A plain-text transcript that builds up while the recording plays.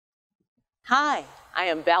Hi, I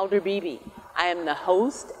am Valder Beebe. I am the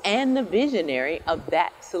host and the visionary of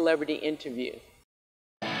That Celebrity Interview.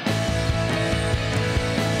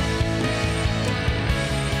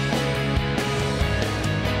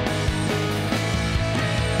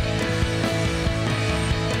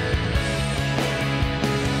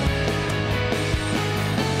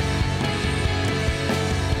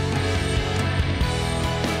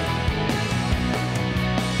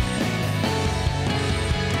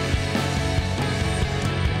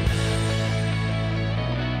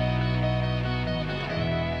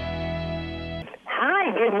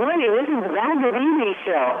 Good morning. This is the Valder Beebe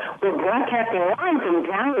Show. We're broadcasting live from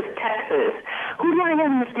Dallas, Texas. Who do I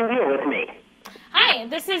have in the studio with me? Hi,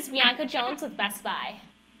 this is Bianca Jones with Best Buy.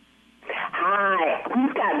 Hi.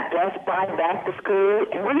 We've got Best Buy back to school,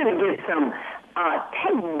 and we're going to get some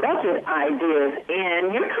tech budget ideas.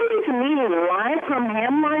 And you're coming to me live from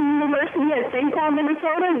Hamline University at St. Paul,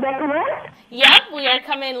 Minnesota. Is that correct? Yep, we are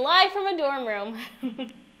coming live from a dorm room.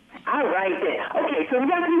 All right then. Okay, so we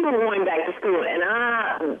got people going back to school, and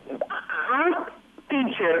our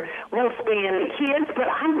feature will span the kids, but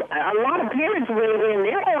a lot of parents weighed in.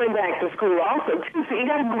 They're going back to school also too. So you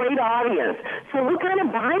got a great audience. So what kind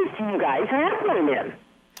of buys do you guys have for them?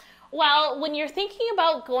 Well, when you're thinking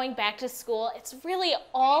about going back to school, it's really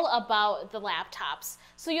all about the laptops.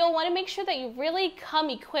 So you'll want to make sure that you really come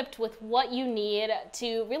equipped with what you need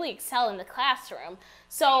to really excel in the classroom.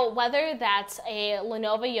 So whether that's a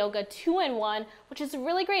Lenovo Yoga 2-in-1, which is a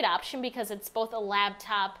really great option because it's both a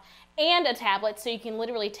laptop and a tablet, so you can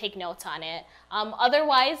literally take notes on it.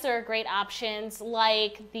 Otherwise, there are great options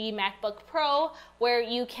like the MacBook Pro, where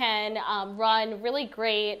you can run really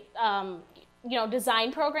great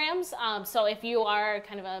design programs. So if you are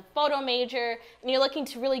kind of a photo major and you're looking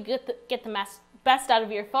to really get the best out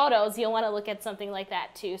of your photos, you'll want to look at something like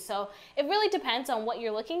that too. So it really depends on what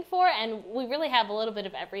you're looking for, and we really have a little bit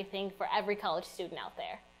of everything for every college student out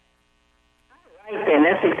there. All right then,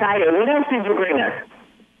 that's exciting. What else did you bring us?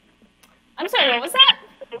 I'm sorry, what was that?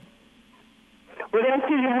 What else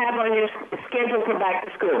do you have on your schedule for back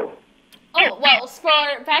to school? Oh, well,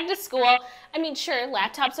 for back to school, I mean, sure,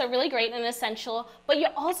 laptops are really great and essential, but you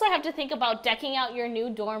also have to think about decking out your new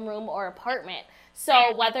dorm room or apartment.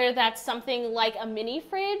 So whether that's something like a mini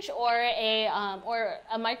fridge or a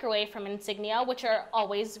microwave from Insignia, which are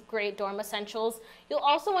always great dorm essentials, you'll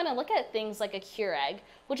also want to look at things like a Keurig,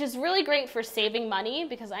 which is really great for saving money,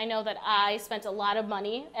 because I know that I spent a lot of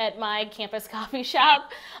money at my campus coffee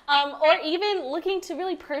shop, or even looking to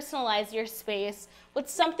really personalize your space with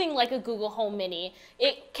something like a Google Home Mini.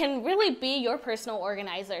 It can really be your personal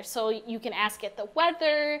organizer. So you can ask it the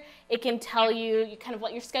weather, it can tell you kind of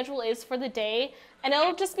what your schedule is for the day, and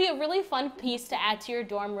it'll just be a really fun piece to add to your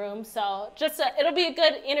dorm room. So it'll be a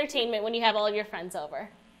good entertainment when you have all of your friends over.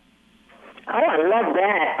 Oh, I love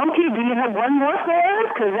that. Okay, do you have one more for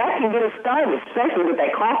us? Because that can get us started, especially with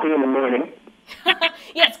that coffee in the morning.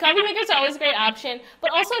 Yes, coffee makers are always a great option,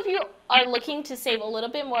 but also if you are looking to save a little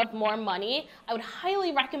bit more money, I would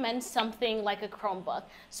highly recommend something like a Chromebook.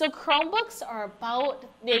 So Chromebooks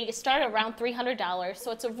they start around $300,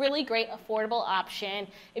 so it's a really great affordable option.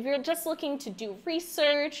 If you're just looking to do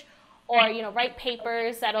research or write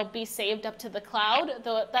papers that'll be saved up to the cloud,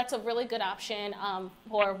 that's a really good option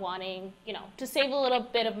for wanting to save a little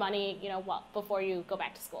bit of money before you go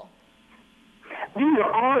back to school. These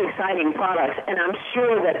are all exciting products, and I'm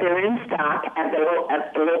sure that they're in stock at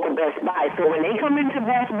the local Best Buy. So when they come into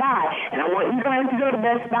Best Buy, and I want you guys to go to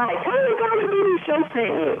Best Buy, tell them the Valder Beebe Show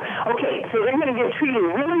sent you. Okay, so they're going to get treated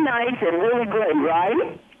really nice and really good,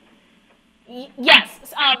 right?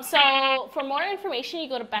 Yes. So for more information, you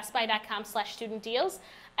go to bestbuy.com/studentdeals,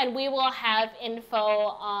 and we will have info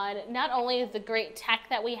on not only the great tech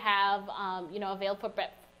that we have,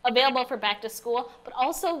 available for back to school, but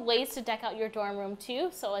also ways to deck out your dorm room too.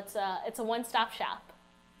 So it's a one-stop shop.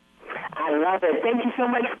 I love it. Thank you so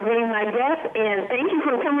much for being my guest, and thank you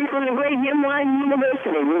for coming from the great Hamline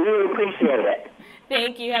University. We really appreciate it.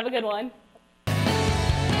 Thank you. Have a good one.